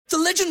The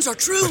legends are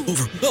true.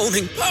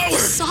 Overwhelming power! The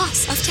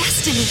sauce of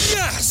destiny.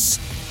 Yes!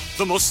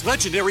 The most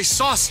legendary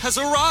sauce has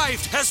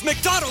arrived as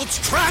McDonald's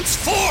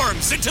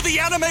transforms into the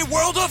anime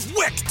world of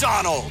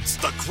WickDonald's.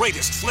 The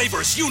greatest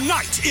flavors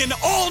unite in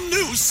all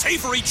new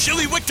savory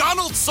chili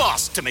McDonald's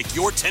sauce to make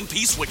your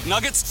 10-piece Wick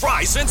Nuggets,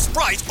 fries, and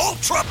Sprite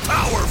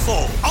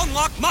ultra-powerful.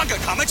 Unlock manga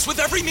comics with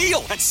every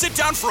meal and sit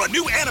down for a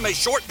new anime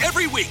short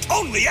every week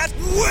only at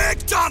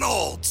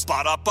WickDonald's.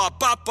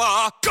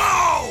 Ba-da-ba-ba-ba,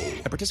 go!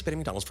 At participating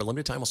McDonald's for a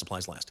limited time while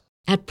supplies last.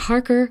 At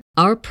Parker,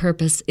 our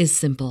purpose is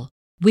simple.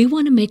 We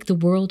want to make the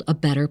world a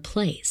better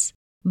place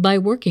by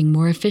working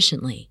more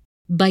efficiently,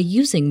 by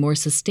using more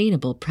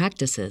sustainable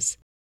practices,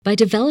 by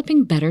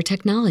developing better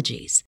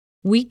technologies.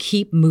 We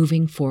keep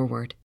moving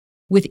forward.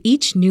 With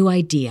each new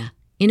idea,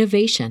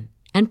 innovation,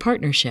 and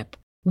partnership,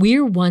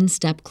 we're one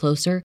step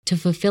closer to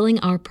fulfilling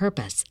our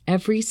purpose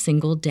every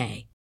single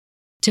day.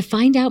 To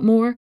find out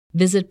more,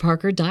 visit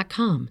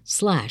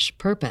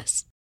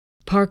parker.com/purpose.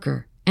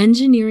 Parker,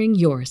 engineering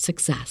your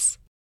success.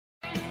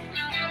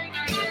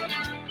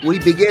 We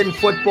begin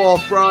Football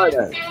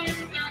Friday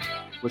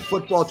with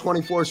Football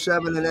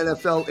 24/7 and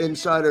NFL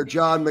insider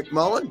John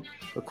McMullen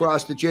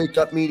across the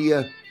Jacob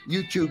Media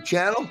YouTube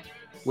channel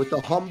with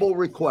a humble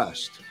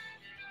request.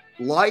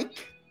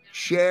 Like,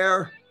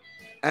 share,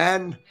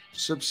 and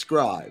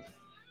subscribe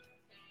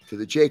to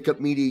the Jacob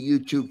Media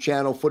YouTube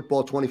channel,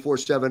 Football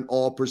 24/7,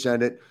 all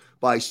presented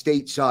by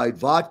Stateside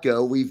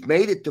Vodka. We've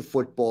made it to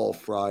Football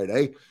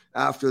Friday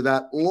after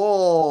that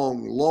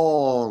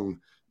long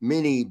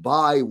mini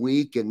bye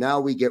week, and now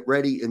we get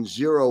ready and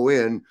zero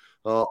in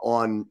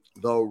on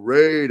the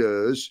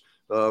Raiders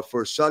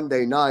for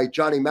Sunday night.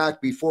 Johnny Mac,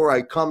 before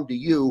I come to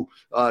you,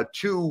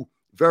 two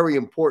very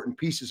important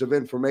pieces of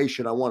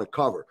information I want to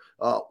cover.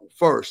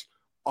 First,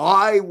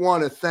 I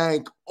want to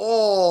thank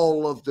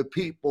all of the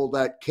people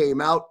that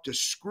came out to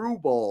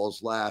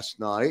Screwballs last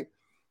night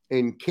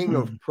in King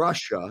of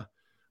Prussia,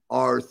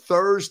 our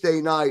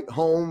Thursday night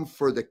home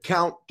for the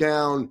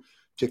countdown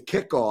to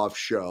kickoff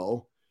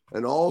show,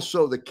 and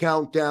also the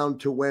countdown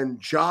to when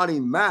Johnny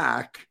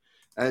Mac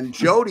and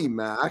Jody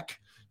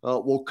Mac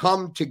will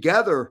come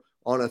together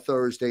on a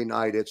Thursday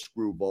night at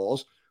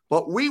Screwballs.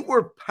 But we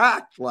were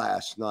packed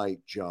last night,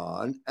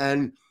 John.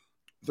 And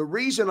the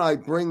reason I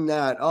bring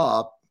that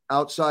up,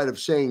 outside of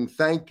saying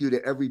thank you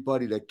to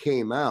everybody that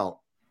came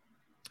out,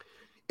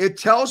 it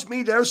tells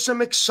me there's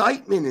some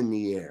excitement in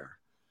the air.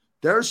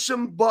 There's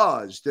some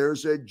buzz.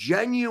 There's a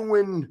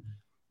genuine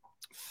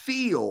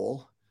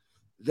feel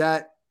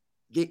that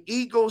the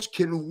Eagles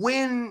can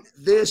win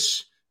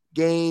this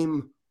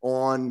game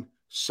on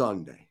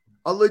Sunday.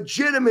 A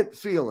legitimate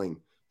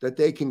feeling that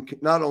they can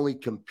not only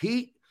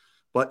compete,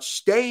 but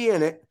stay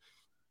in it.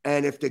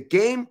 And if the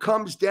game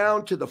comes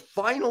down to the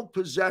final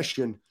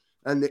possession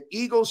and the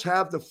Eagles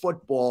have the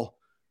football,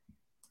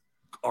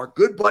 our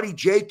good buddy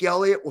Jake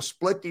Elliott will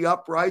split the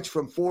uprights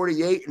from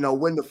 48 and they'll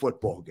win the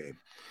football game.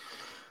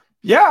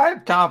 Yeah, I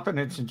have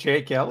confidence in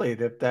Jake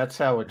Elliott if that's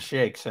how it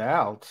shakes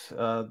out.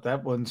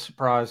 That wouldn't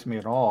surprise me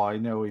at all. I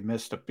know he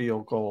missed a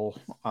field goal,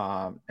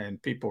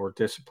 and people were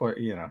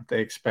disappointed. You know,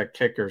 they expect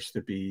kickers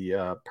to be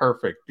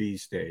perfect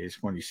these days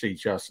when you see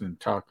Justin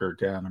Tucker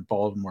down in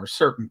Baltimore,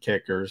 certain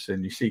kickers,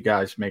 and you see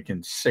guys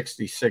making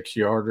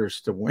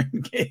 66-yarders to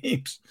win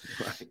games.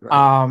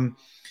 Right.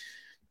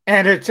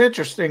 And it's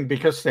interesting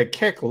because they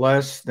kick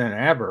less than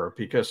ever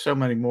because so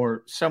many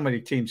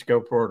teams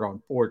go for it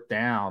on fourth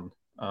down.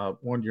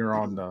 When you're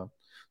on the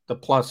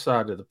plus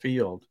side of the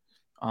field,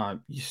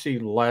 you see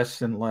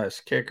less and less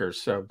kickers.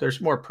 So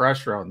there's more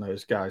pressure on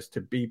those guys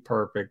to be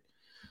perfect.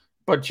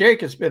 But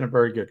Jake has been a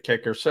very good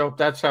kicker. So if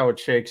that's how it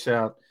shakes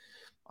out,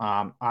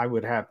 I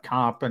would have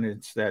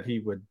confidence that he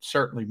would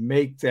certainly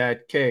make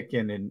that kick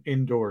in an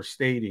indoor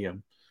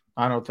stadium.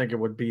 I don't think it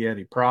would be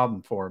any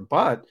problem for him.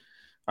 But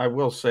I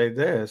will say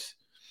this.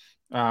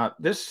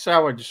 This is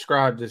how I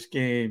describe this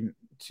game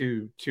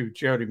to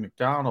Jody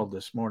McDonald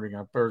this morning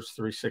on Birds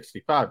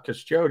 365,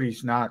 because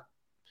Jody's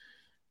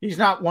he's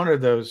not one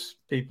of those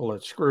people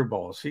at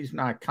Screwballs. He's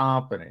not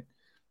confident.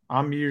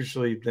 I'm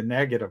usually the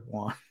negative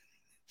one.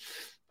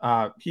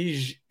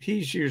 He's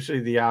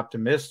usually the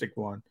optimistic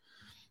one.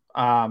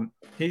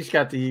 He's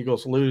got the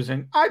Eagles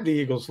losing. I have the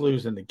Eagles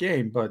losing the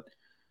game, but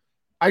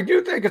I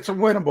do think it's a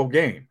winnable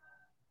game.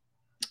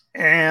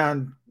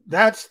 And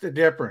that's the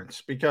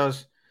difference,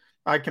 because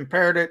I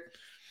compared it.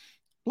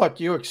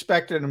 Look, you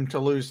expected them to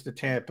lose to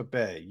Tampa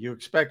Bay. You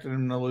expected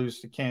them to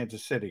lose to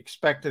Kansas City.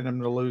 Expected them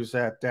to lose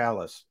at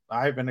Dallas.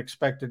 I haven't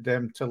expected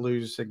them to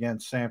lose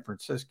against San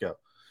Francisco.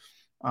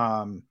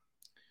 Now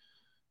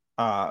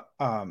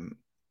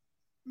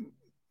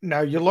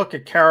you look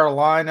at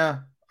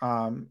Carolina.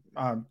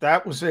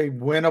 That was a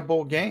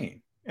winnable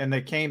game, and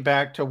they came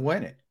back to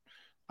win it.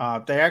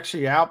 They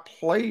actually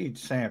outplayed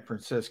San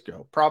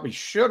Francisco. Probably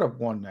should have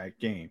won that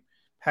game.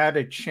 Had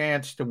a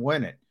chance to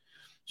win it.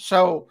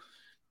 So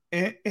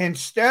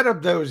instead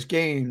of those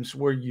games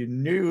where you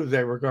knew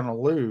they were going to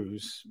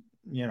lose,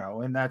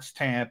 and that's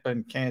Tampa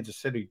and Kansas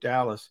City,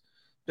 Dallas,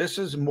 this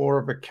is more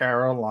of a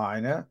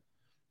Carolina,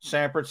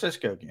 San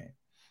Francisco game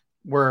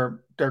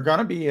where they're going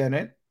to be in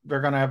it.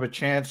 they're going to have a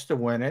chance to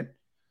win it.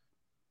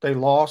 They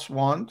lost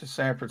one to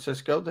San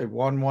Francisco. They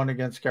won one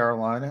against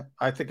Carolina.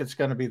 I think it's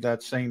going to be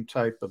that same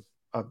type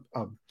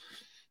of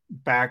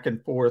back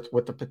and forth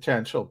with the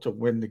potential to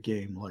win the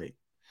game late.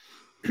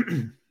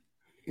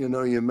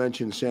 You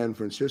mentioned San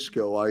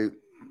Francisco. I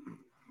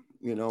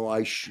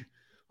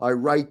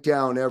write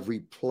down every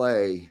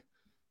play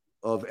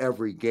of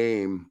every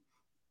game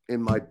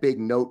in my big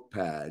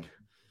notepad.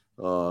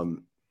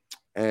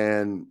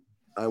 And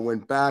I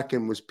went back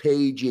and was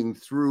paging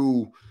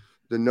through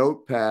the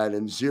notepad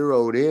and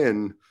zeroed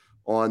in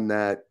on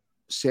that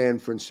San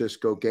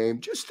Francisco game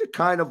just to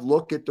kind of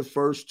look at the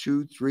first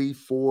 2, 3,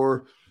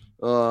 4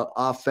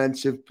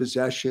 offensive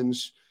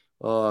possessions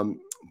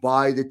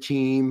by the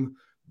team.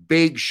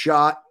 Big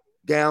shot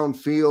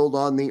downfield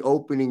on the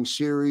opening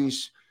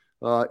series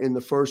in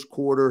the first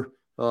quarter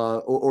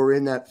or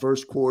in that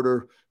first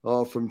quarter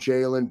from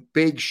Jalen.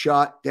 Big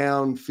shot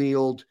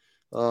downfield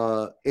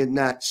in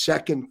that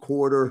second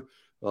quarter.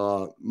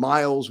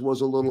 Miles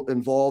was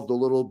involved a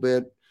little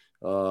bit.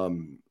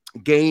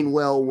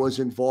 Gainwell was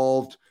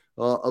involved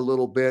a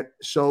little bit.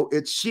 So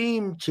it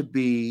seemed to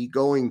be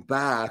going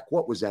back.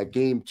 What was that,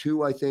 game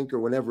 2, I think, or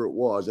whenever it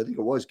was? I think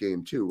it was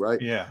game 2,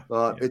 right? Yeah.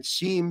 It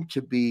seemed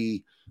to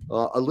be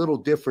a little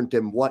different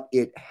than what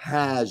it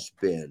has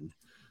been.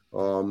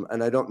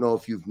 And I don't know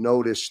if you've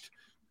noticed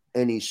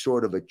any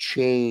sort of a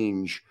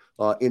change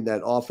in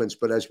that offense.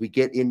 But as we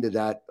get into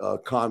that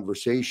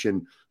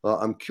conversation,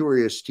 I'm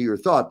curious to your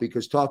thought,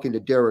 because talking to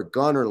Derek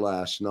Gunner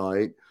last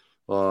night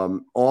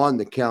on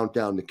the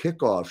Countdown to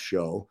Kickoff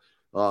show,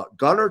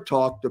 Gunner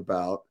talked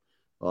about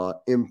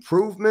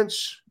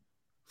improvements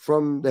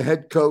from the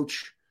head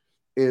coach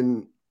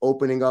in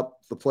opening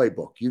up the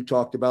playbook. You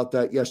talked about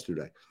that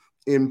yesterday.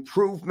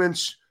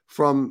 Improvements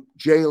from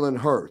Jalen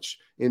Hurts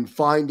in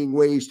finding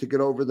ways to get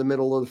over the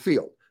middle of the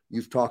field.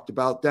 You've talked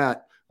about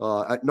that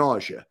ad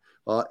nauseam.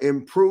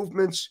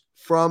 Improvements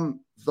from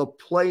the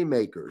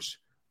playmakers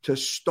to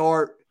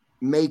start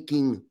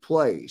making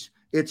plays.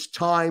 It's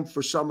time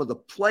for some of the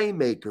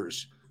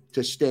playmakers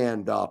to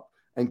stand up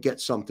and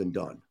get something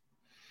done.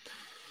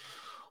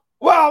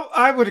 Well,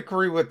 I would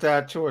agree with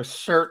that to a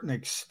certain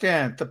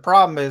extent. The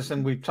problem is,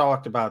 and we've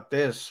talked about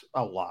this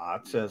a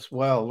lot as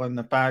well, and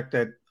the fact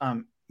that,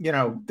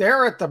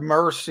 they're at the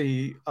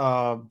mercy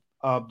of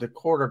the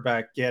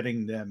quarterback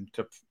getting them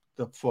to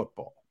the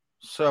football.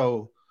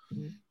 So,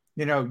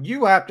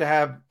 you have to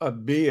have a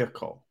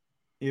vehicle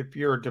if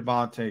you're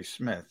DeVonta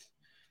Smith.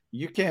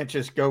 You can't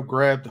just go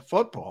grab the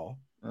football.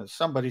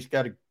 Somebody's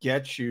got to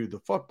get you the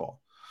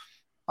football.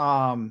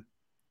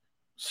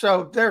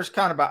 So there's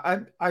kind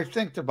of I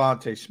think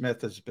DeVonta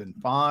Smith has been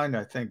fine.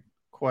 I think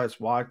Quez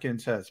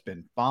Watkins has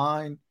been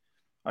fine.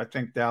 I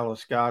think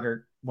Dallas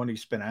Goedert, when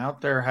he's been out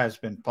there, has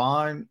been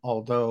fine,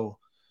 although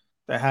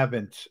they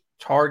haven't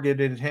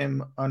targeted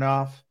him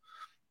enough.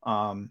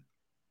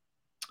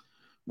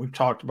 We've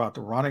talked about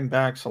the running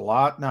backs a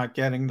lot, not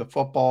getting the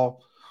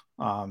football.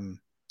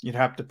 You'd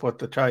have to put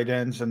the tight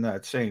ends in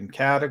that same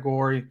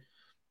category.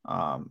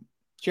 Jalen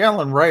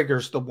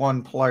Reagor's the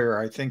one player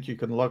I think you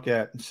can look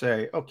at and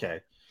say,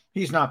 okay,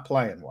 he's not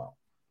playing well.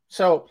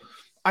 So,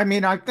 I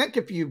think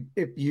if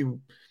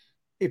you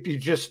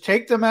just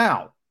take them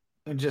out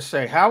and just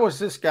say, how is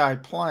this guy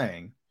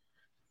playing?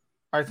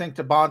 I think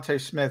DeVonta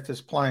Smith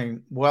is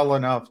playing well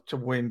enough to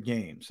win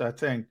games. I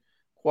think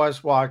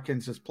Quez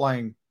Watkins is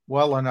playing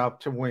well enough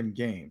to win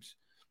games.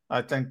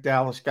 I think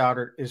Dallas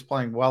Goedert is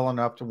playing well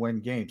enough to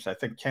win games. I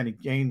think Kenny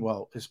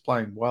Gainwell is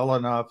playing well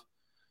enough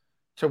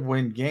to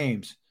win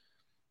games.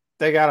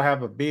 They got to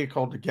have a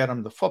vehicle to get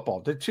them the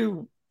football. The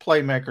two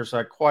playmakers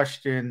I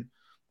question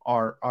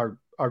are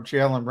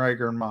Jalen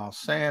Reagor and Miles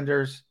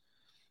Sanders.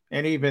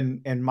 And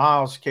even in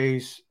Miles'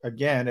 case,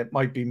 again, it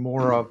might be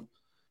more of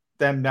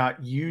them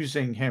not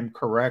using him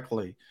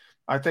correctly.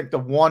 I think the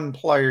one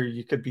player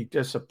you could be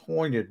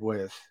disappointed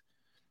with,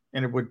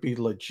 and it would be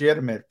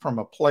legitimate from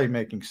a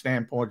playmaking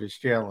standpoint, is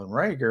Jalen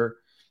Reagor.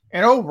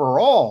 And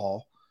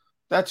overall,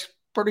 that's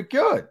pretty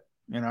good.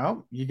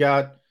 You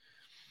got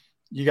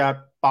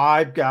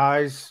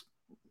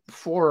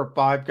 4 or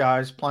 5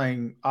 guys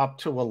playing up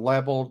to a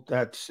level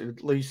that's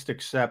at least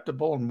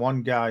acceptable, and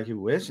one guy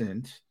who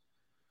isn't.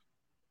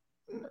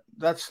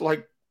 That's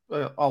like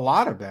a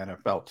lot of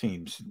NFL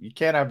teams. You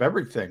can't have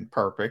everything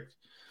perfect.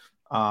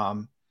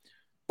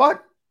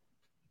 But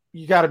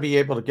you got to be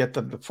able to get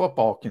them the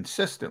football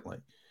consistently.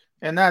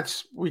 And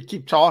we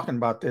keep talking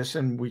about this,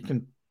 and we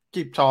can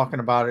keep talking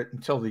about it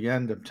until the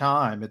end of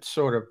time. It's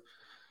sort of,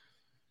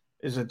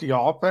 is it the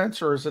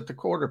offense or is it the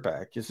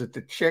quarterback? Is it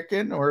the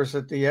chicken or is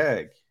it the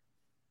egg?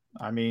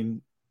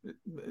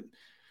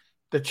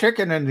 The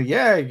chicken and the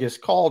egg is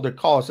called a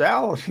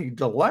causality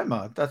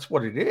dilemma. That's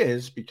what it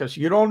is, because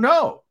you don't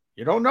know.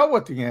 You don't know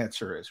what the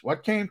answer is.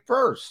 What came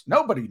first?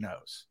 Nobody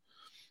knows.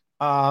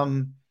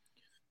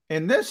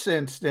 In this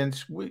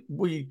instance,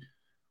 we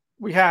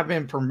have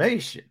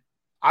information.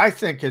 I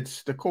think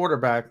it's the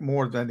quarterback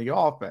more than the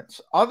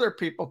offense. Other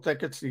people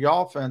think it's the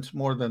offense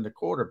more than the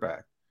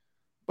quarterback.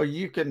 but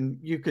you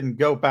can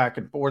go back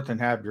and forth and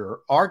have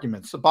your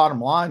arguments. The bottom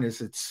line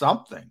is it's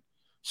something.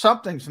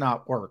 Something's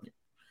not working.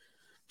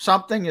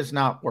 Something is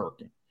not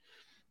working.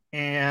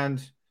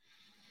 And,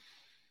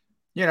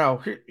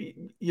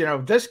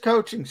 this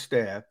coaching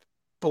staff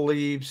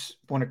believes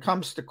when it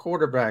comes to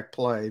quarterback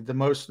play, the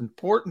most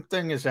important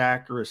thing is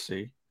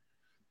accuracy.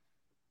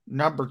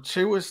 Number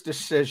 2 is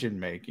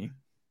decision-making.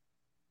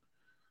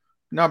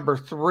 Number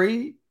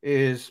 3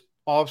 is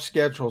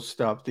off-schedule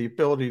stuff, the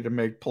ability to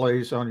make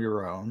plays on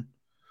your own.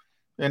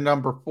 And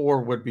number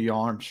 4 would be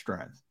arm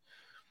strength.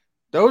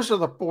 Those are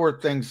the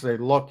 4 things they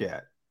look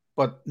at.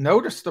 But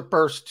notice the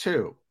first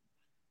 2.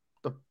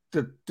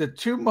 The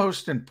 2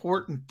 most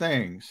important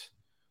things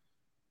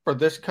for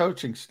this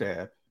coaching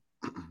staff,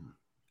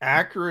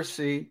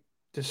 accuracy,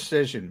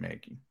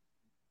 decision-making.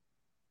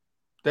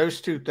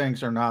 Those 2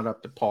 things are not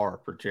up to par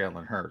for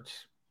Jalen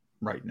Hurts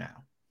right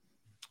now.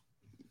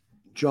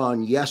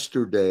 John,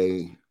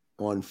 yesterday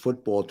on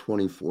Football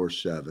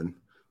 24/7,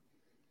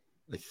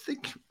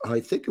 I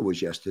think it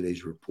was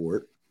yesterday's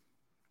report,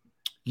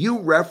 you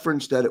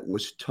referenced that it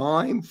was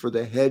time for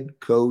the head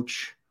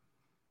coach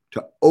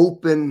to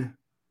open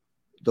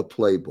the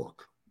playbook.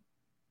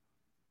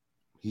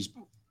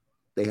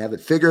 They have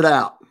it figured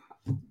out.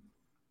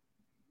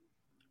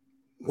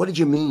 What did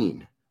you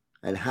mean?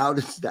 And how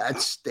does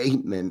that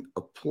statement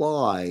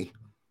apply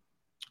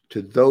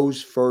to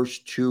those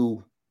first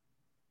 2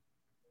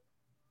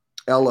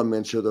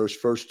 elements or those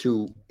first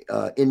 2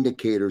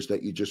 indicators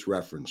that you just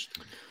referenced?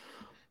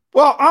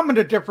 Well, I'm at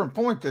a different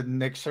point than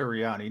Nick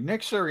Sirianni.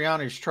 Nick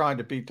Sirianni is trying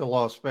to beat the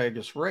Las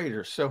Vegas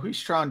Raiders, so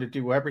he's trying to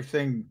do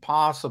everything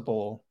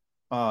possible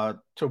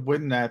to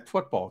win that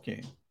football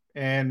game.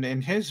 And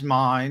in his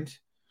mind,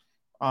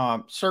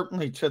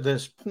 certainly to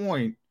this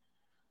point,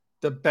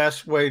 the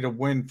best way to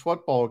win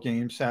football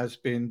games has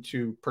been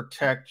to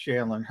protect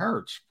Jalen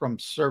Hurts from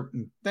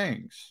certain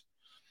things.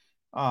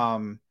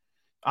 I'm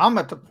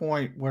at the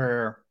point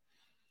where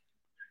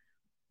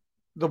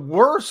the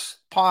worst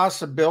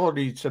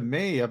possibility to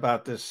me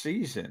about this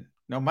season,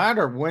 no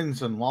matter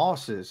wins and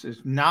losses,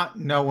 is not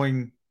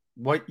knowing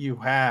what you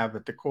have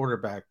at the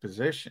quarterback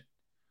position.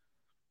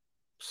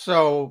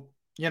 So,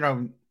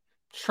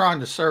 trying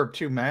to serve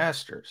 2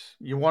 masters.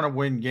 You want to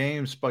win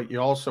games, but you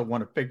also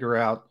want to figure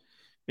out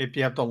if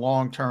you have the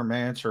long-term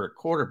answer at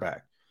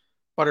quarterback.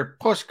 But if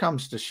push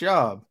comes to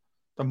shove,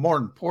 the more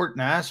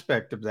important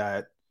aspect of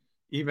that,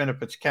 even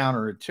if it's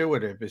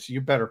counterintuitive, is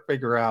you better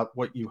figure out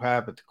what you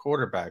have at the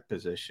quarterback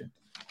position,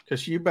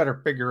 because you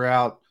better figure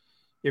out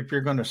if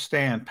you're going to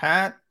stand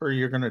pat or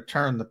you're going to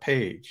turn the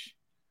page.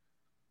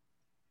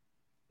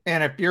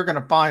 And if you're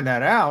going to find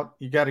that out,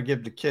 you got to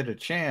give the kid a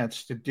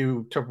chance to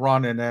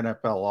run an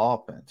NFL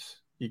offense.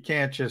 You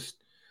can't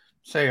just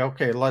say,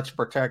 okay, let's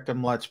protect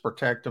him. Let's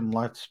protect him.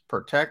 Let's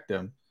protect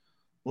him.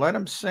 Let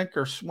him sink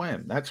or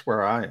swim. That's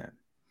where I am.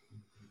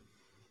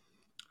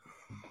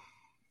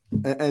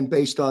 And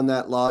based on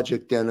that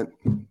logic,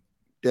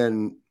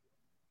 then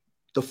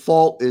the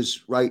fault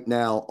is right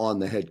now on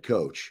the head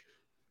coach.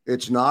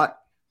 It's not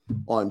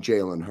on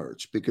Jalen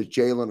Hurts, because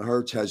Jalen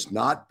Hurts has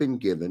not been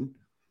given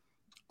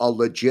a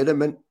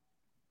legitimate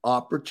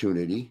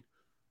opportunity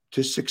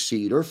to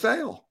succeed or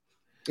fail.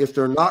 If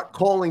they're not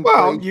calling,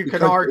 well, you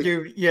can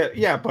argue,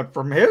 yeah, but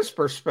from his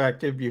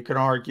perspective, you can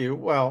argue,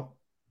 well,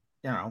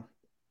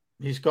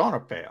 he's going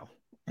to fail,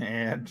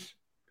 and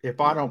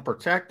if I don't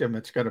protect him,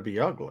 it's going to be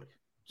ugly.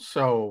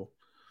 So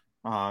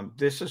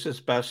this is his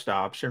best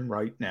option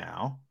right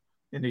now,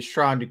 and he's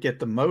trying to get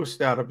the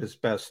most out of his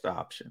best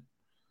option.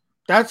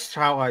 That's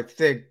how I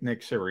think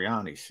Nick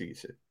Sirianni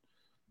sees it.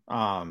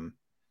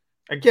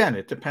 Again,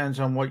 it depends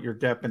on what your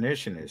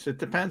definition is. It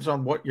depends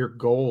on what your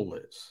goal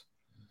is.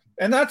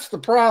 And that's the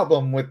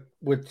problem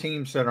with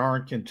teams that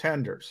aren't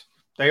contenders.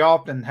 They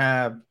often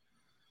have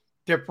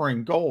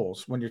differing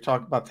goals when you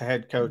talk about the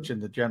head coach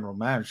and the general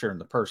manager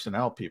and the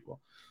personnel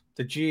people.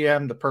 The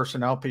GM, the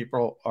personnel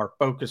people are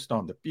focused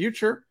on the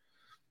future.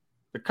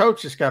 The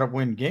coach has got to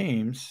win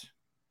games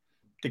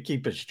to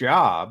keep his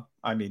job.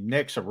 I mean,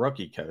 Nick's a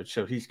rookie coach,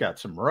 so he's got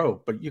some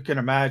rope. But you can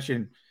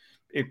imagine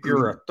if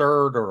you're a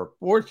 3rd or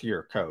a 4th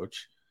year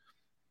coach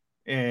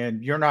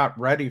and you're not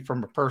ready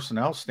from a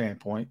personnel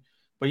standpoint,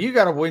 but you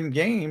got to win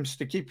games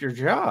to keep your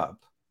job.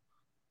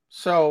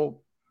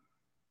 So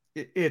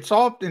it's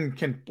often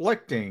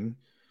conflicting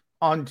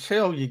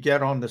until you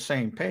get on the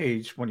same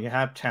page when you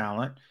have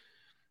talent.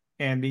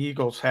 And the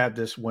Eagles had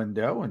this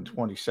window in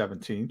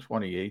 2017,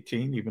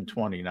 2018, even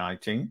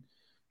 2019.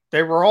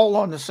 They were all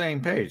on the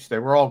same page. They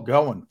were all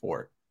going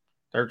for it.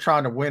 They're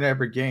trying to win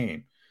every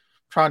game,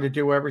 trying to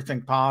do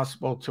everything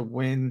possible to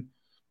win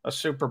a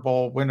Super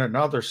Bowl, win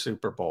another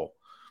Super Bowl.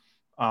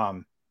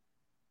 Now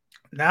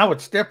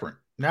it's different.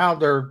 Now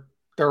they're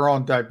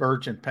on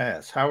divergent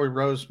paths. Howie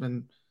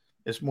Roseman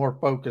is more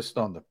focused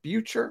on the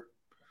future.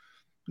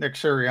 Nick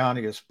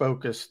Sirianni is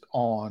focused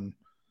on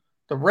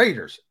the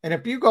Raiders. And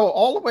if you go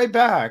all the way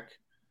back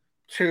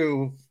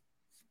to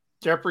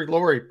Jeffrey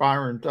Lurie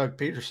firing Doug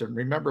Peterson,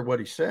 remember what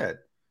he said.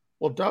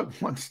 Well, Doug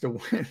wants to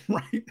win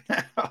right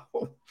now.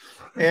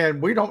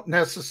 And we don't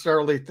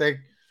necessarily think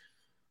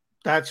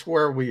that's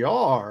where we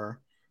are.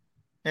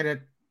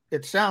 And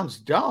it sounds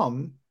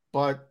dumb,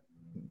 but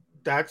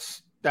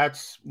that's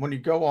when you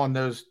go on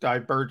those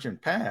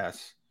divergent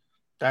paths,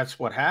 that's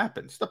what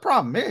happens. The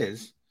problem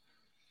is,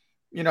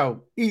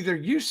 either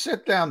you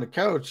sit down the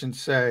coach and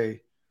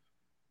say,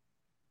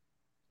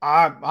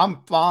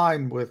 I'm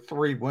fine with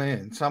 3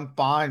 wins. I'm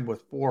fine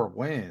with 4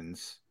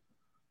 wins.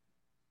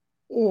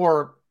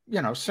 Or,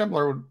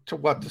 similar to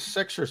what the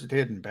Sixers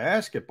did in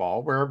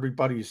basketball, where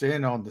everybody's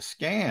in on the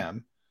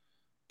scam.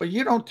 But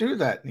you don't do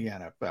that in the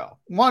NFL.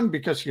 One,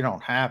 because you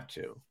don't have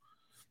to.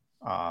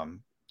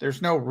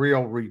 There's no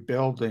real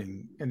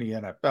rebuilding in the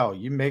NFL.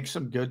 You make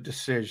some good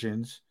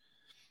decisions,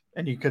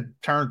 and you could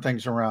turn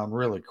things around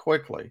really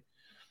quickly.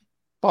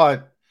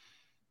 But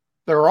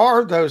there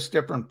are those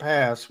different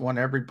paths when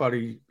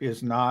everybody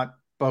is not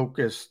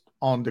focused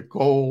on the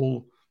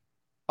goal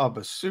of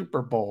a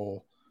Super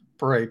Bowl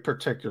for a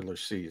particular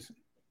season.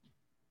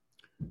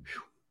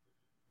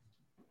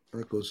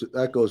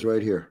 That goes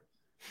right here.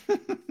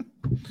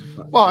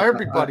 Well,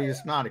 everybody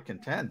is not a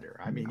contender.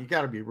 I mean, you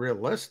got to be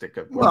realistic.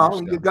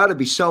 Well, you got to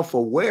be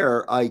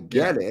self-aware. I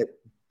get it.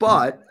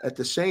 But at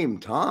the same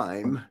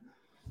time,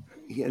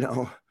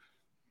 you've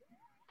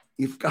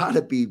got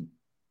to be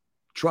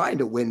trying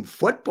to win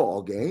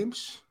football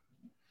games.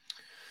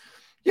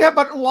 Yeah,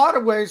 but in a lot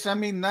of ways, I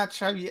mean, that's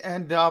how you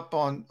end up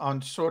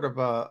on sort of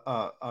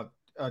a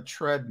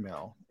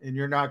treadmill, and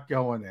you're not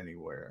going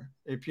anywhere.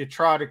 If you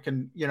try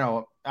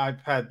to,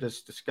 I've had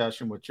this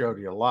discussion with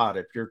Jody a lot.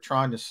 If you're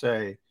trying to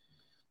say,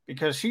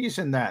 because he's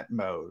in that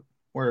mode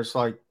where it's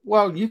like,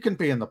 well, you can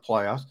be in the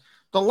playoffs.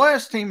 The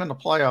last team in the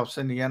playoffs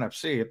in the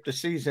NFC, if the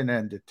season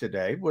ended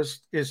today,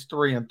 is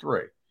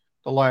 3-3,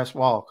 the last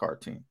wild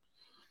card team.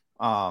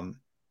 The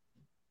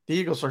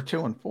Eagles are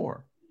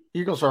 2-4.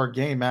 Eagles are a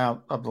game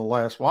out of the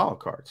last wild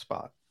card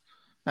spot.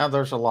 Now,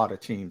 there's a lot of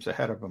teams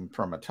ahead of them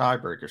from a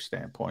tiebreaker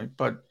standpoint,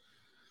 but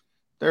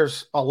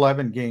there's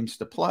 11 games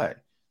to play.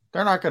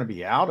 They're not going to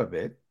be out of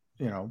it.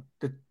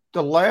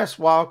 The last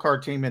wild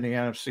card team in the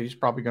NFC is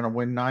probably going to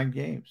win 9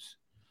 games.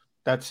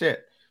 That's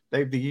it. They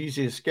have the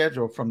easiest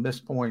schedule from this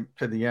point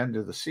to the end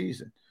of the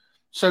season.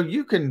 So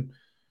you can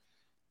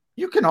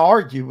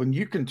argue and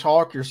you can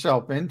talk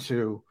yourself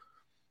into,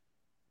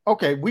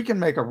 okay, we can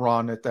make a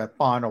run at that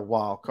final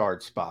wild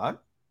card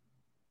spot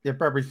if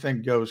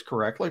everything goes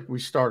correctly, if we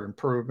start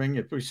improving,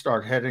 if we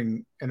start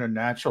heading in a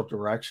natural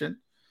direction.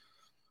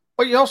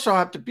 But you also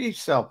have to be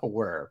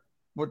self-aware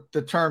with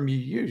the term you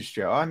use,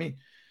 Joe. I mean,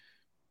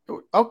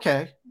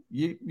 okay,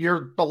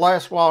 you're the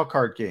last wild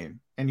card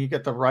game and you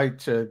get the right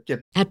to get.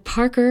 At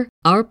Parker,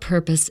 our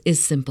purpose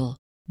is simple.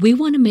 We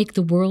want to make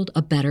the world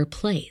a better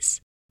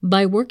place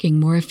by working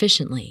more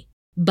efficiently,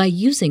 by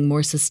using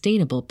more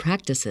sustainable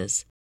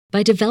practices,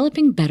 by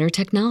developing better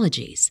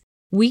technologies.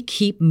 We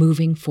keep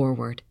moving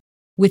forward.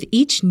 With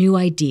each new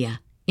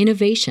idea,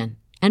 innovation,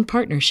 and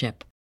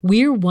partnership,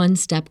 we're one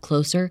step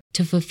closer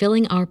to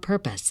fulfilling our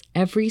purpose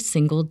every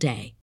single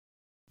day.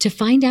 To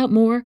find out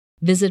more,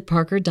 visit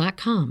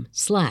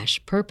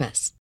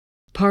parker.com/purpose.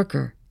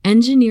 Parker,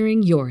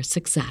 engineering your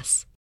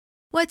success.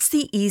 What's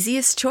the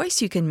easiest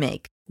choice you can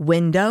make?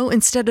 Window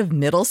instead of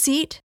middle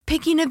seat?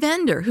 Picking a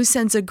vendor who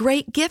sends a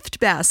great gift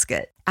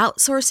basket?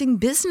 Outsourcing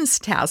business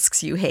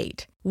tasks you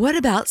hate? What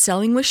about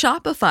selling with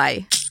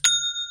Shopify?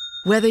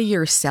 Whether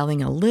you're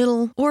selling a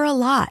little or a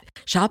lot,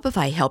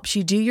 Shopify helps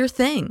you do your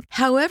thing,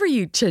 however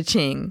you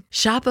cha-ching.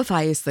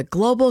 Shopify is the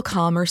global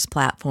commerce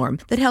platform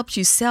that helps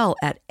you sell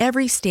at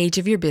every stage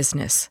of your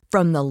business.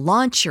 From the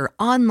launch your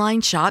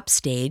online shop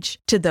stage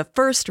to the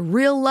first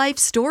real-life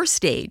store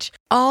stage,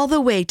 all the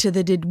way to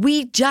the did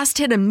we just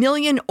hit 1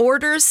 million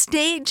orders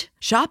stage.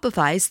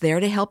 Shopify's there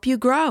to help you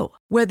grow.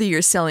 Whether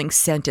you're selling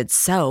scented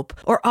soap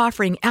or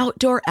offering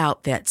outdoor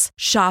outfits,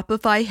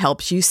 Shopify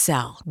helps you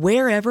sell.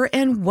 Wherever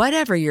and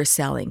whatever you're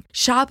selling,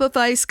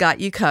 Shopify's got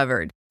you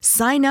covered.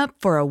 Sign up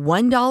for a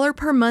 $1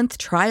 per month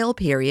trial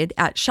period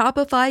at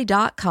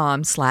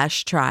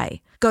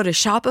shopify.com/try. Go to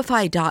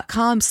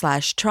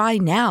shopify.com/try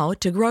now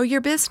to grow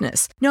your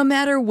business, no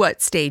matter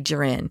what stage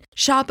you're in.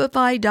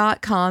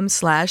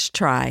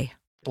 Shopify.com/try.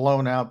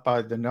 Blown out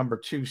by the number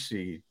 2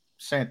 seed,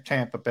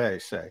 Tampa Bay,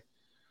 say.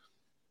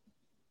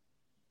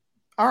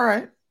 All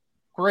right,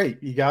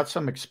 great. You got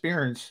some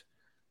experience.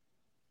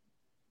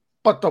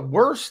 But the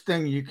worst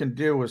thing you can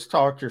do is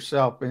talk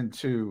yourself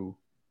into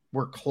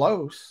we're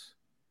close,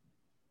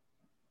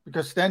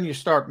 because then you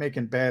start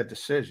making bad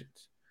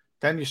decisions.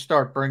 Then you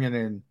start bringing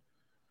in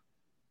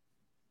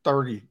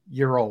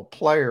 30-year-old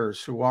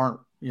players who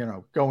aren't,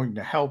 going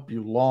to help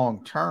you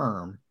long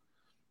term,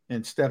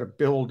 instead of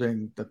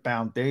building the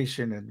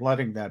foundation and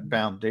letting that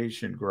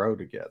foundation grow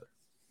together.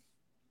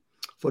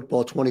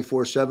 Football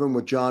 24/7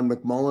 with John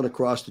McMullen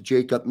across the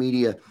Jacob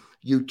Media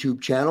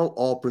YouTube channel,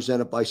 all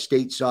presented by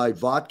Stateside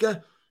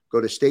Vodka. Go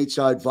to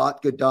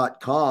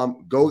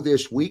statesidevodka.com. Go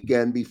this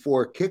weekend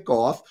before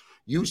kickoff.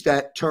 Use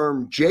that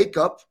term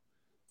Jacob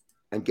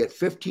and get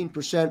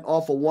 15%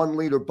 off a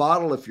 1-liter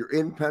bottle if you're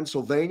in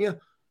Pennsylvania.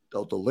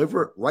 They'll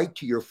deliver it right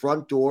to your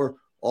front door.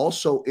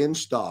 Also in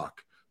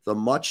stock, the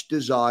much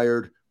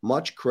desired,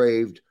 much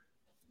craved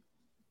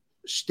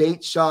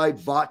Stateside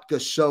Vodka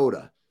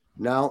Soda,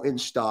 now in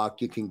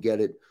stock. You can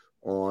get it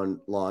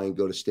online.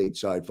 Go to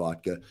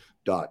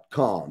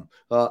statesidevodka.com.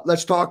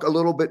 Let's talk a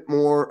little bit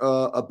more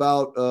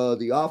about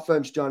the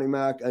offense, Johnny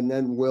Mac, and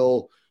then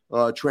we'll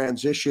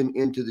transition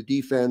into the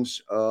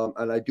defense.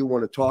 And I do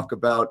want to talk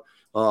about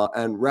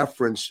and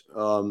reference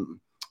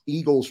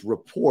Eagles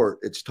Report.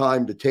 It's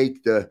time to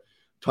take the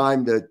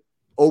time to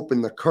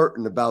open the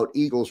curtain about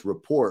Eagles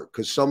Report,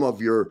 because some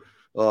of your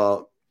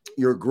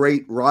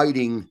great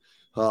writing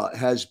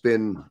has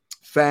been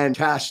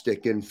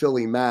fantastic in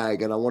Philly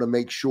Mag, and I want to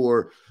make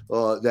sure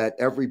that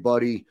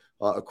everybody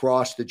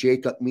across the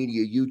Jacob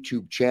Media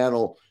YouTube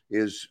channel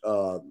is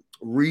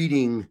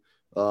reading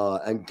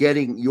and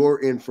getting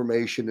your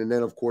information. And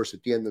then, of course,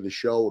 at the end of the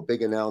show, a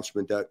big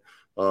announcement that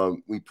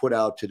we put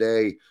out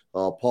today.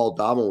 Paul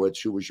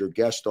Domowitz, who was your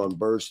guest on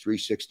Birds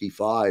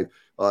 365,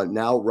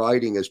 now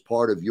writing as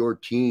part of your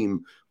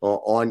team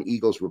on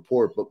Eagles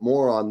Report. But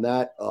more on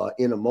that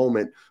in a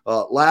moment.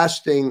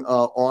 Last thing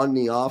on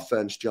the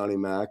offense, Johnny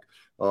Mac,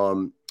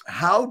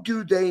 how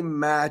do they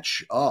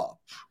match up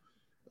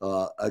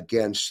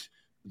against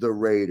the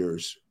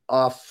Raiders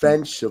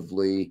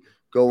offensively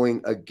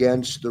going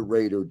against the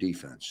Raider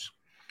defense?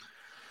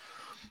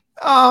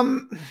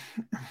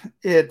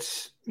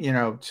 It's,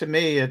 to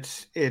me,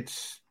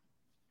 it's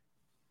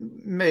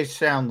may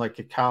sound like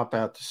a cop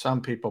out to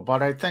some people,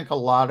 but I think a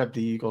lot of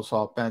the Eagles'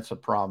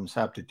 offensive problems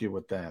have to do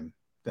with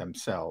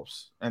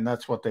themselves. And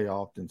that's what they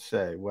often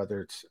say,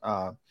 whether it's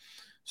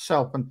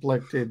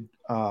self-inflicted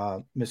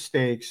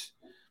mistakes,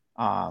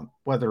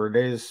 whether it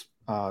is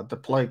the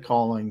play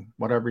calling,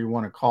 whatever you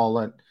want to call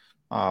it,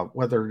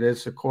 whether it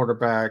is the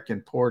quarterback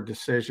and poor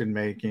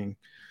decision-making.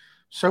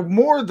 So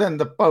more than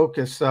the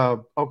focus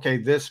of, okay,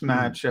 this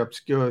matchup's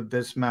good,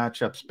 this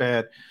matchup's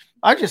bad.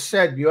 I just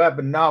said you have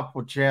enough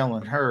with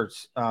Jalen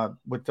Hurts,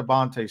 with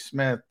Devontae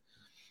Smith,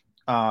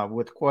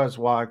 with Quez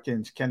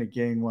Watkins, Kenny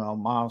Gainwell,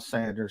 Miles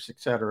Sanders, et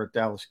cetera,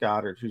 Dallas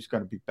Goedert, who's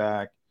going to be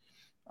back.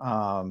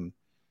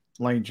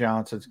 Lane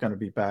Johnson's going to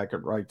be back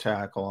at right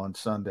tackle on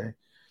Sunday.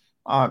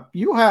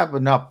 You have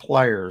enough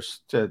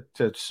players to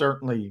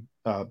certainly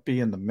be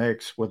in the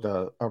mix with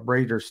a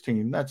Raiders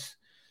team that's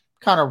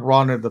kind of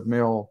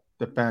run-of-the-mill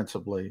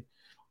defensively.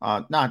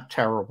 Not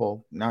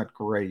terrible, not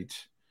great.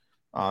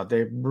 They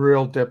have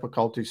real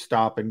difficulty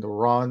stopping the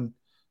run.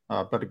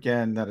 But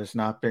again, that has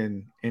not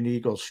been an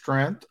Eagles'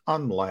 strength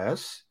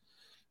unless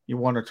you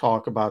want to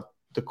talk about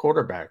the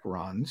quarterback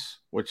runs,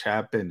 which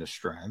have been the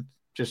strength,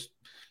 just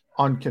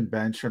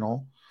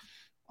unconventional.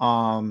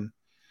 And,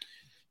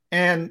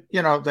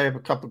 they have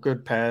a couple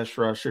good pass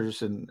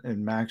rushers and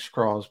Max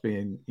Crosby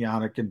and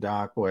Yannick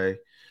Ngakoue.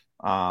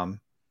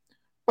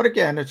 But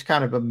again, it's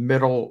kind of a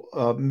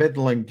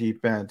middling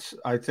defense.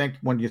 I think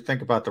when you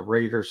think about the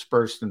Raiders,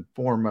 first and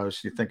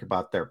foremost, you think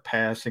about their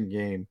passing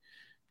game.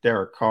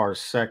 Derek Carr's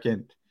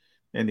second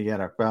in the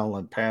NFL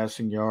in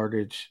passing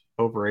yardage,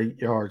 over 8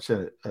 yards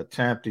an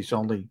attempt. He's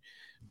only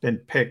been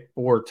picked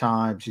 4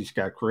 times. He's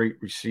got great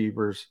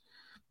receivers.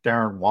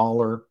 Darren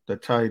Waller, the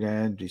tight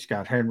end. He's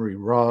got Henry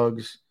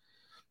Ruggs,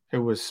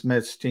 who was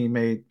Smith's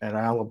teammate at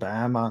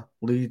Alabama,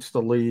 leads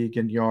the league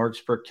in yards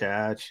per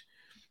catch.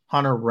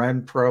 Hunter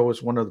Renfrow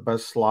is one of the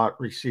best slot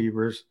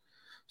receivers.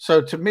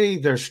 So to me,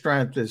 their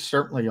strength is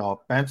certainly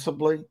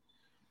offensively,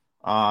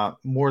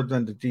 more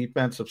than the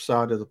defensive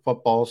side of the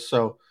football.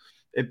 So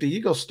if the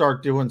Eagles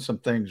start doing some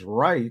things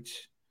right,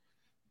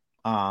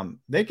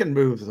 they can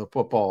move the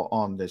football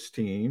on this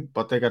team,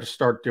 but they got to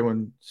start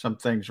doing some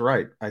things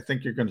right. I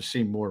think you're going to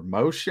see more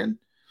motion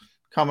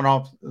coming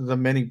off the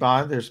mini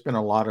bye. There's been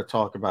a lot of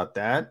talk about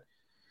that.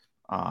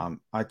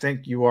 I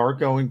think you are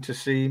going to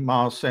see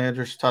Miles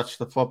Sanders touch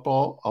the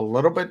football a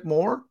little bit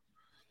more.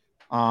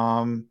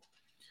 But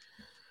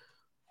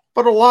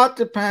a lot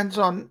depends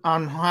on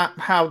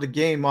how the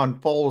game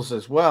unfolds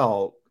as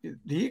well.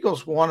 The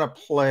Eagles want to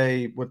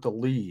play with the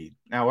lead.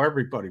 Now,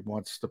 everybody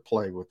wants to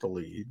play with the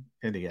lead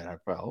in the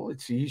NFL.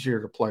 It's easier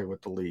to play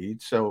with the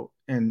lead. So,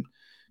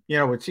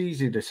 it's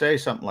easy to say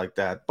something like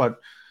that,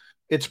 but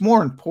it's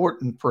more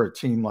important for a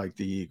team like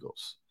the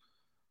Eagles.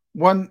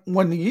 When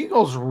the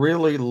Eagles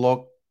really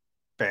look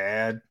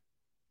bad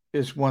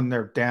is when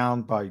they're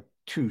down by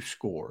 2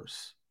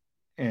 scores,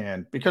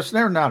 and because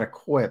they're not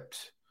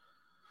equipped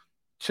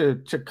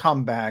to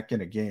come back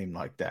in a game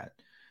like that.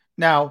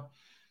 Now,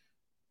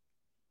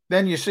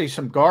 then you see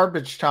some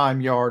garbage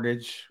time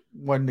yardage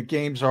when the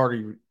game's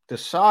already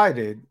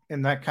decided,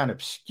 and that kind of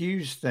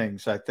skews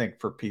things, I think,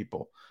 for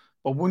people.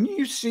 But when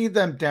you see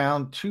them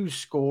down 2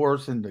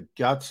 scores in the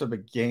guts of a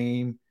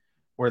game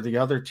where the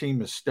other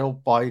team is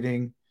still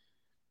fighting,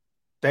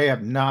 they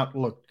have not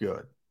looked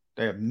good.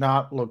 They have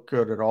not looked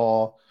good at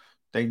all.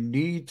 They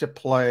need to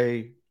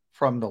play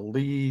from the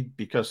lead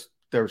because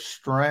their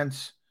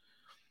strengths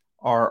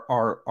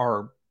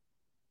are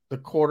the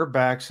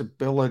quarterback's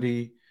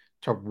ability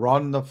to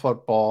run the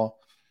football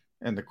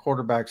and the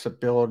quarterback's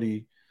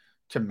ability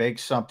to make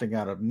something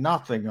out of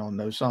nothing on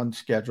those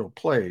unscheduled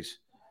plays.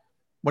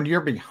 When you're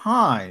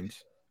behind,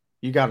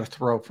 you got to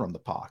throw from the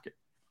pocket.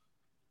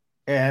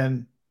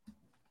 And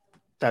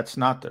that's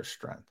not their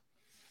strength.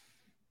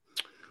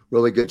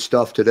 Really good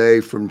stuff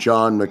today from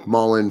John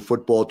McMullen,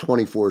 Football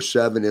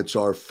 24/7. It's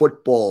our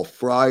Football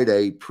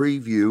Friday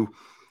preview.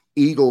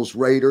 Eagles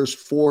Raiders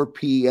 4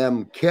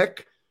 p.m.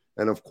 kick.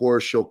 And of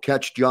course, you'll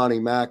catch Johnny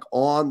Mack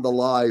on the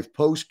live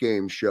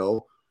post-game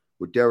show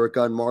with Derek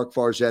Gunn, Mark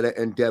Farzetta,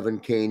 and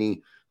Devin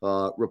Caney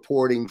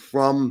reporting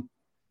from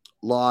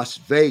Las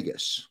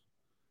Vegas.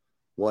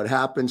 What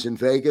happens in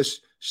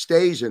Vegas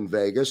stays in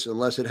Vegas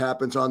unless it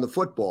happens on the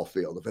football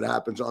field. If it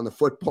happens on the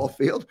football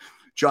field,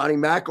 Johnny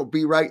Mack will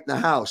be right in the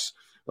house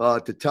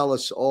to tell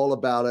us all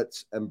about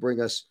it and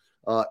bring us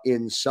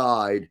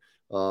inside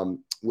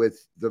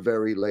with the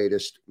very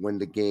latest when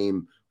the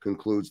game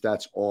concludes.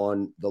 That's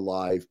on the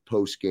live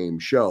post-game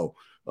show.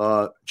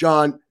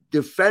 John,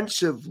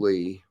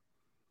 defensively,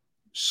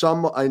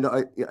 I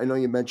know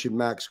you mentioned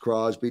Max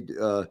Crosby.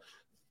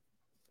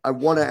 I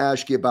want to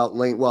ask you about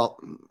Lane. Well,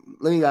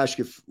 let me ask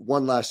you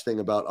one last thing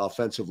about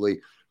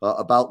offensively,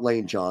 about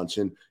Lane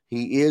Johnson.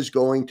 He is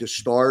going to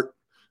start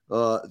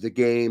the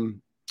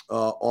game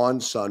on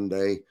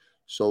Sunday.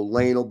 So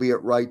Lane will be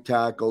at right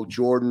tackle.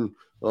 Jordan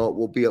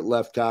will be at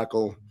left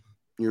tackle.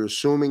 You're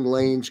assuming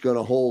Lane's going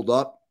to hold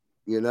up.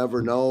 You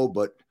never know,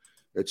 but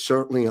it's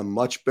certainly a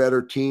much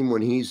better team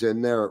when he's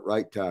in there at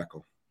right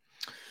tackle.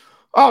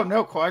 Oh,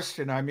 no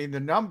question. I mean, the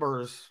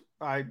numbers,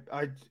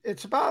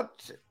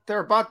 they're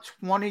about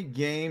 20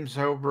 games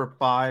over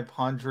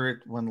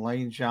 500 when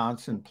Lane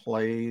Johnson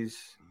plays.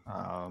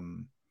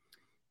 And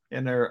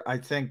they're, I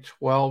think,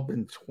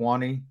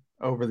 12-20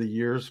 over the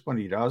years when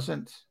he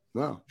doesn't.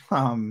 Wow.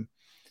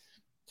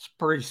 It's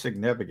pretty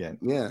significant.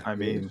 Yeah. I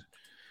mean,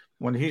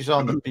 when he's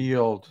on the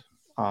field,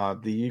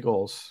 the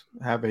Eagles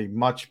have a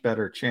much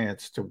better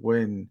chance to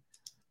win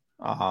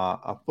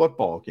a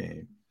football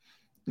game.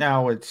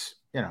 Now, it's,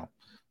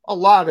 a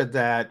lot of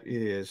that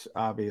is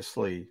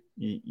obviously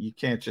you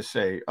can't just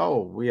say,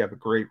 oh, we have a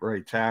great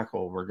right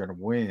tackle, we're going to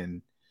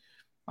win,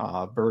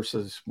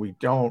 versus we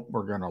don't,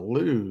 we're going to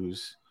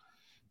lose.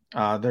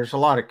 There's a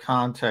lot of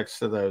context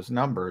to those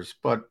numbers,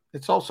 but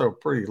it's also a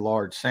pretty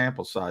large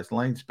sample size.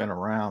 Lane's been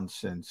around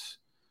since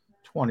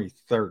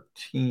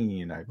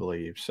 2013, I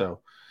believe.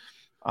 So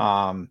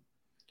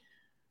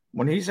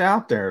when he's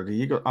out there, the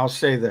Eagles, I'll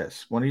say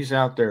this, when he's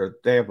out there,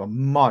 they have a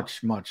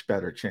much, much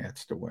better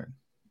chance to win.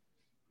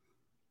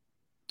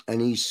 And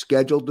he's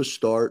scheduled to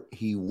start.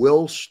 He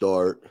will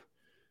start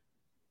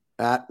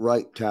at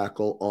right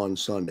tackle on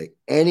Sunday.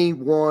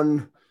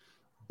 Anyone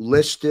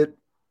listed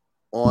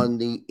on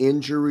the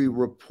injury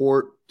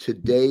report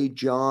today,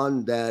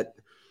 John, that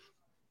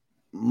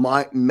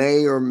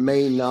may or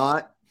may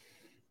not?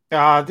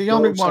 The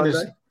only one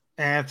is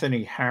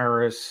Anthony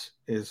Harris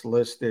is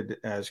listed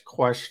as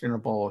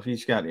questionable.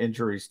 He's got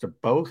injuries to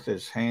both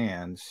his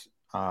hands,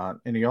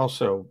 and he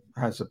also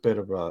has a bit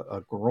of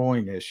a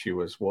groin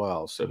issue as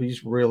well. So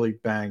he's really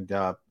banged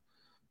up.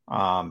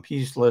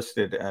 He's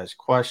listed as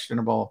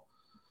questionable.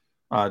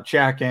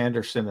 Jack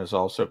Anderson is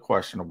also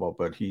questionable,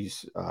 but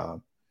he's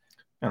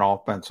an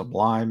offensive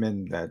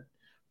lineman that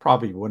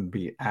probably wouldn't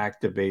be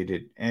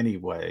activated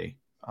anyway,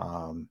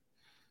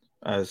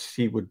 as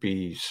he would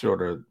be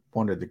sort of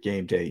one of the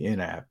game day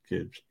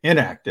inactive.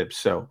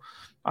 So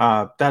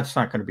that's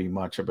not going to be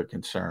much of a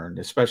concern,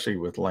 especially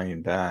with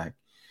Lane back.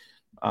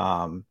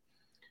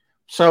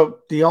 So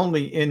the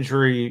only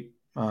injury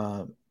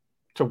to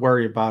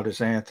worry about is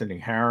Anthony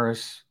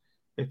Harris.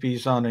 If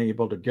he's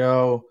unable to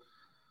go,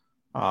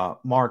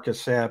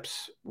 Marcus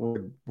Epps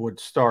would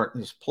start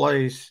in his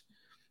place.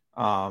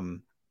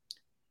 Kayvon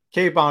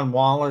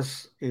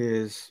Wallace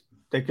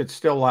they could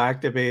still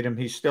activate him.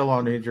 He's still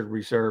on injured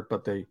reserve,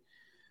 but they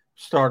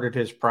started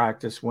his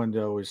practice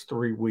window, his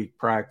 3-week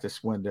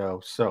practice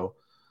window. So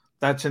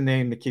that's a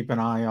name to keep an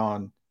eye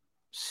on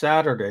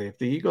Saturday. If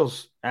the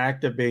Eagles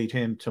activate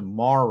him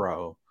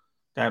tomorrow,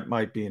 that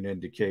might be an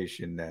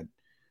indication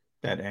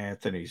that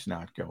Anthony's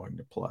not going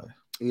to play.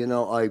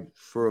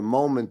 For a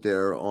moment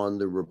there on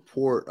the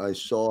report, I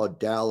saw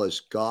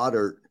Dallas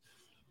Goedert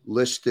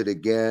listed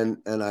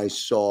again, and I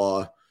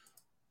saw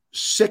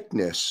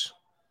sickness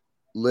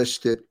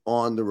listed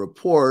on the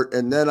report.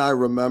 And then I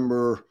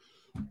remember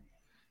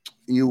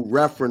you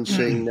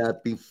referencing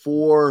that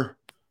before,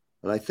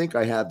 and I think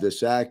I have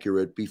this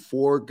accurate,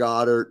 before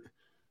Goddard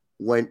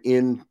went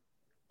in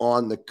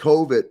on the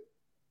COVID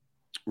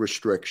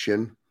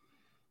restriction,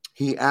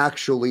 he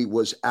actually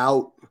was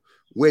out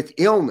with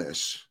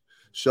illness.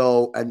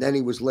 So, and then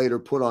he was later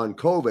put on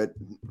COVID.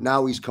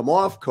 Now he's come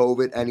off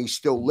COVID and he's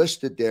still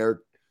listed there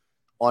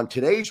on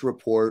today's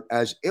report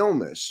as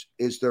illness.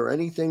 Is there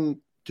anything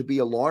to be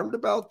alarmed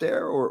about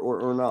there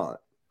or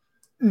not?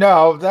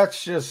 No,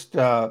 that's just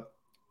a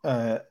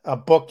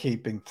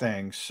bookkeeping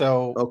thing.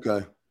 So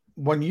okay,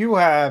 when you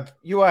have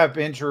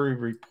injury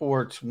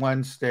reports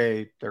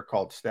Wednesday, they're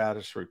called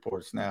status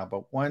reports now,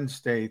 but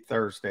Wednesday,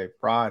 Thursday,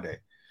 Friday.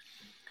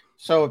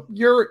 So if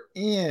you're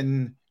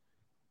in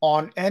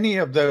on any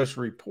of those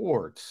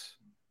reports,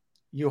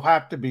 you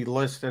have to be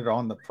listed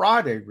on the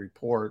Friday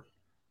report,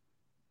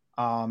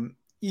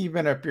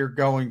 even if you're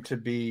going to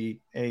be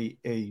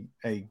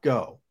a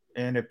go.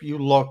 And if you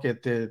look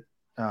at the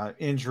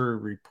injury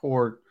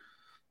report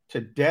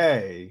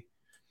today,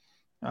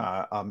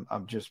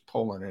 I'm just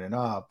pulling it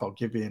up. I'll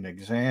give you an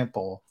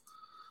example.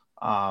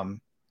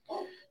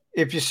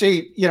 If you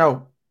see,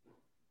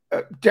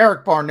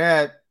 Derek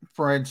Barnett,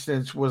 for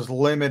instance, was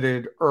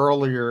limited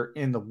earlier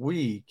in the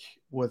week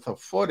with a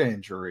foot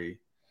injury.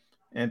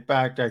 In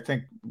fact, I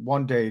think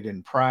one day he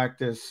didn't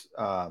practice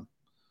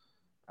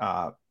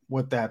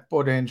with that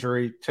foot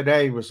injury.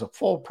 Today was a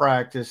full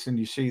practice, and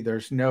you see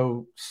there's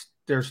no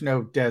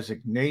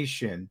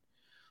designation.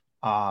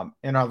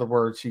 In other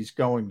words, he's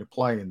going to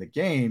play in the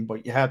game,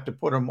 but you have to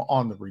put him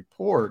on the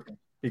report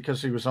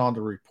because he was on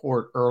the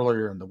report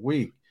earlier in the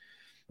week.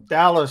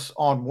 Dallas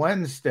on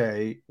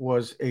Wednesday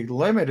was a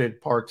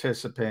limited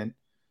participant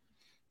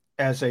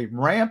as a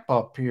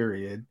ramp-up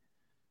period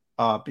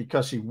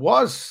because he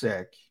was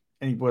sick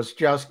and he was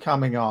just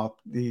coming off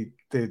the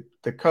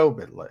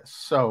COVID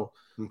list. So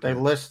they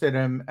listed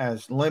him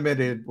as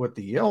limited with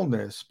the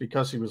illness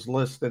because he was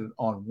listed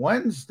on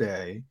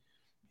Wednesday.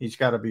 He's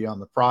got to be on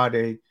the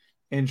Friday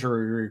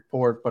injury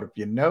report. But if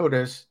you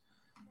notice,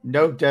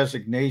 no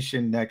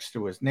designation next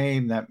to his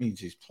name. That means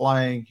he's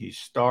playing, he's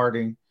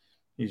starting,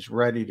 he's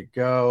ready to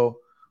go.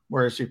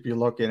 Whereas if you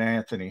look at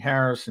Anthony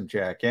Harris and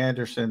Jack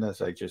Anderson,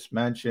 as I just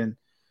mentioned,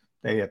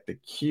 they have the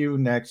Q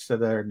next to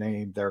their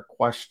name. They're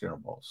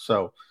questionable.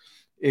 So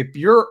if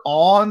you're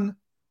on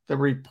the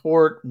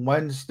report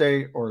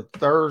Wednesday or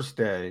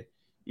Thursday,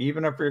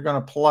 even if you're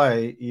going to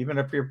play, even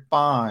if you're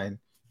fine,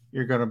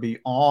 you're going to be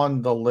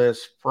on the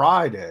list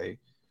Friday.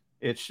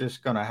 It's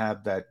just going to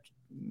have that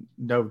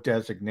no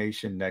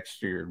designation next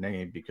to your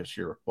name because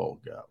you're a full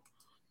go.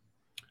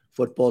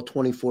 Football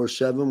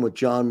 24/7 with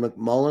John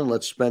McMullen.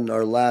 Let's spend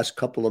our last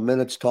couple of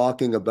minutes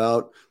talking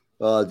about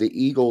the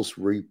Eagles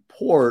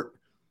report,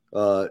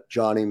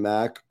 Johnny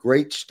Mac.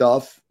 Great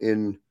stuff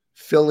in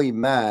Philly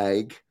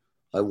Mag.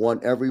 I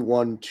want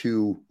everyone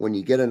to, when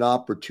you get an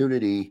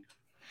opportunity,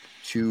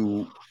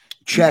 to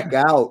check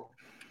out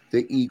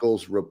the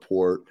Eagles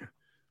report.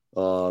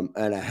 And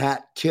a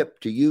hat tip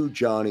to you,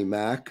 Johnny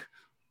Mac,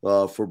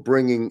 for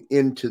bringing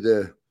into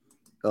the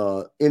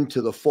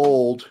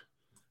fold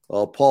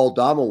Paul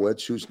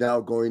Domowitz, who's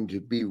now going to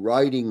be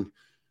writing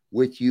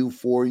with you,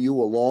 for you,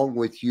 along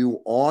with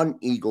you on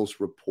Eagles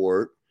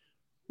Report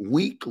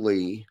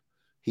weekly.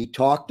 He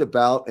talked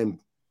about and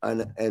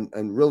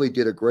really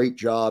did a great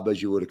job,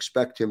 as you would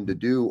expect him to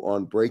do,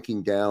 on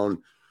breaking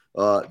down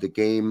the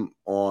game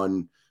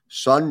on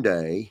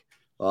Sunday.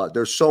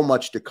 There's so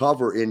much to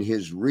cover in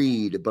his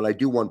read, but I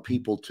do want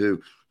people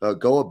to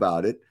go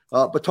about it.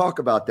 But talk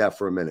about that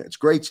for a minute. It's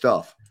great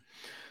stuff.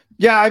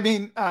 Yeah, I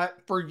mean,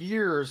 for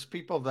years,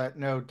 people that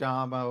know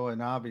Damo,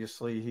 and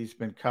obviously he's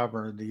been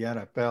covering the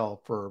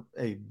NFL for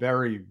a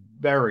very,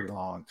 very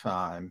long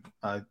time.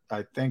 I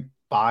think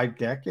 5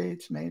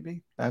 decades,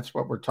 maybe. That's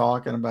what we're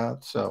talking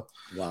about. So,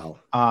 wow.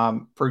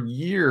 For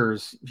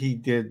years, he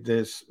did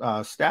this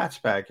stats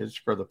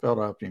package for the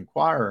Philadelphia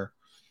Inquirer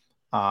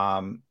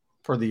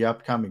for the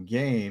upcoming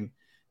game,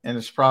 and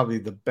it's probably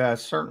the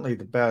best, certainly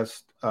the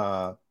best.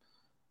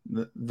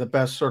 The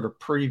best sort of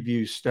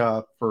preview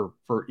stuff for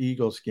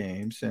Eagles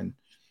games. And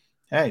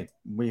hey,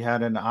 we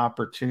had an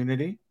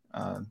opportunity.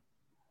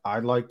 I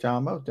like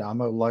Damo.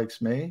 Damo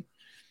likes me.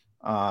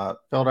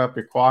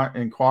 Philadelphia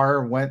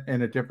Inquirer went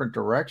in a different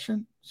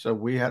direction. So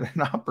we had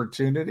an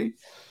opportunity,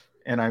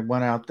 and I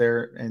went out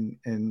there and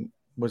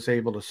was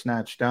able to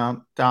snatch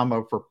down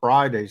Damo for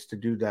Fridays to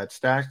do that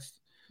stats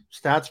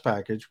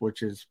package,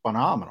 which is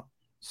phenomenal.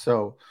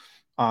 So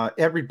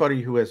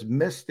everybody who has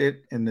missed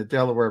it in the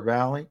Delaware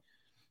Valley,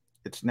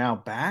 it's now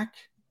back.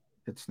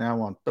 It's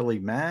now on Philly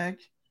Mag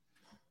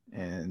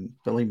and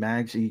Philly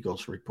Mag's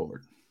Eagles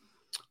Report.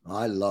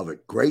 I love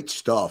it. Great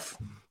stuff.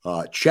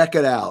 Check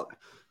it out.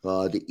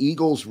 The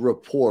Eagles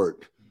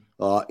Report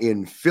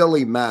in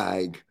Philly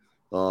Mag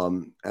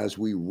as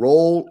we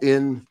roll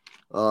in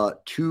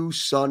to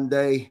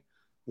Sunday,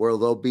 where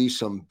there'll be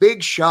some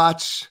big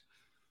shots.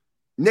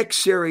 Nick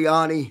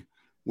Sirianni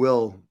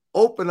will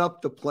open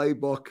up the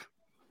playbook,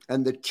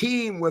 and the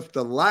team with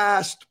the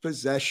last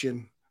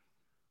possession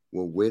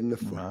will win the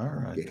football All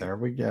right, game. There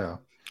we go.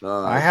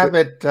 I have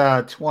it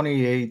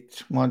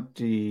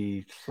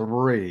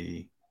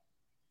 28-23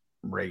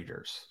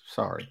 Raiders.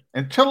 Sorry.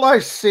 Until I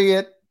see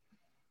it,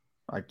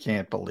 I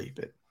can't believe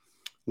it.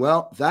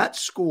 Well, that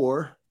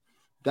score,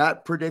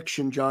 that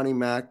prediction, Johnny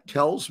Mac,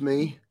 tells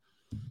me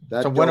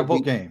that it's a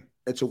winnable game.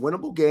 It's a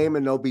winnable game,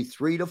 and there'll be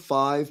 3 to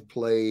 5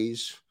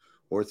 plays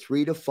or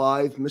 3 to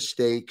 5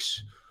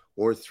 mistakes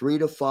or 3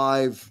 to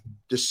 5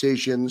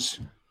 decisions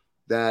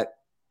that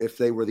if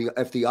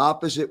the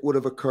opposite would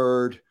have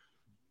occurred,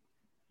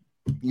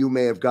 you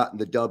may have gotten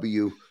the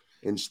W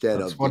instead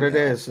of. That's what it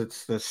is.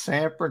 It's the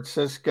San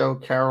Francisco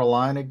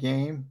Carolina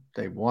game.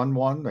 They won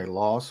one, they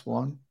lost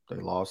one. They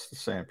lost to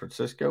San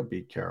Francisco,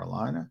 beat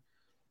Carolina.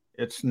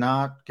 It's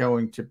not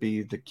going to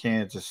be the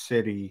Kansas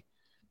City,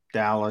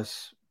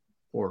 Dallas,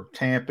 or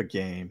Tampa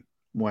game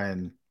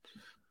when,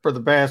 for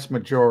the vast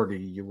majority,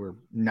 you were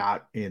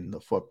not in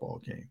the football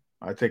game.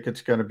 I think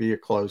it's going to be a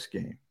close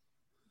game.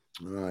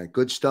 All right,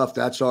 good stuff.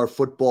 That's our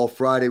Football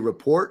Friday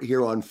report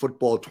here on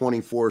Football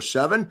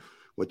 24/7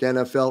 with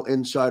NFL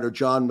insider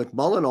John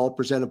McMullen, all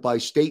presented by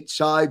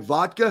Stateside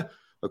Vodka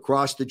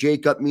across the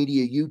Jacob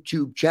Media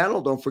YouTube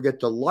channel. Don't forget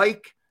to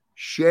like,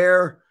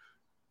 share,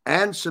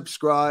 and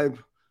subscribe.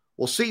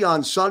 We'll see you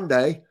on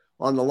Sunday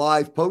on the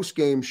live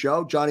post-game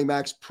show, Johnny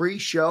Mac's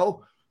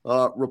pre-show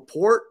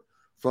report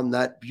from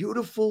that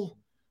beautiful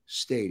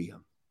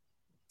stadium.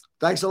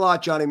 Thanks a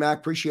lot, Johnny Mac.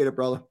 Appreciate it,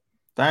 brother.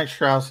 Thanks,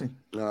 Straussy.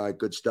 All right,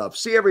 good stuff.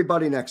 See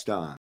everybody next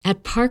time.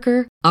 At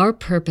Parker, our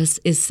purpose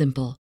is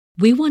simple.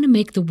 We want to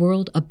make the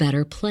world a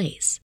better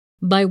place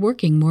by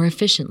working more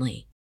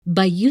efficiently,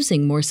 by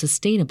using more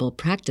sustainable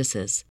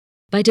practices,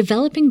 by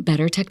developing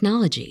better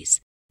technologies.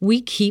 We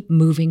keep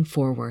moving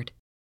forward.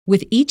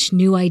 With each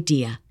new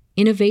idea,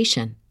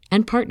 innovation,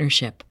 and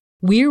partnership,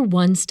 we're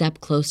one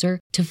step closer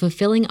to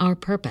fulfilling our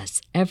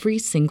purpose every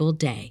single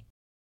day.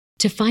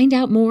 To find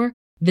out more,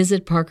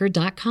 visit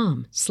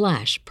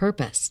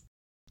parker.com/purpose.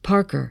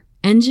 Parker,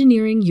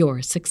 engineering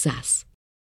your success.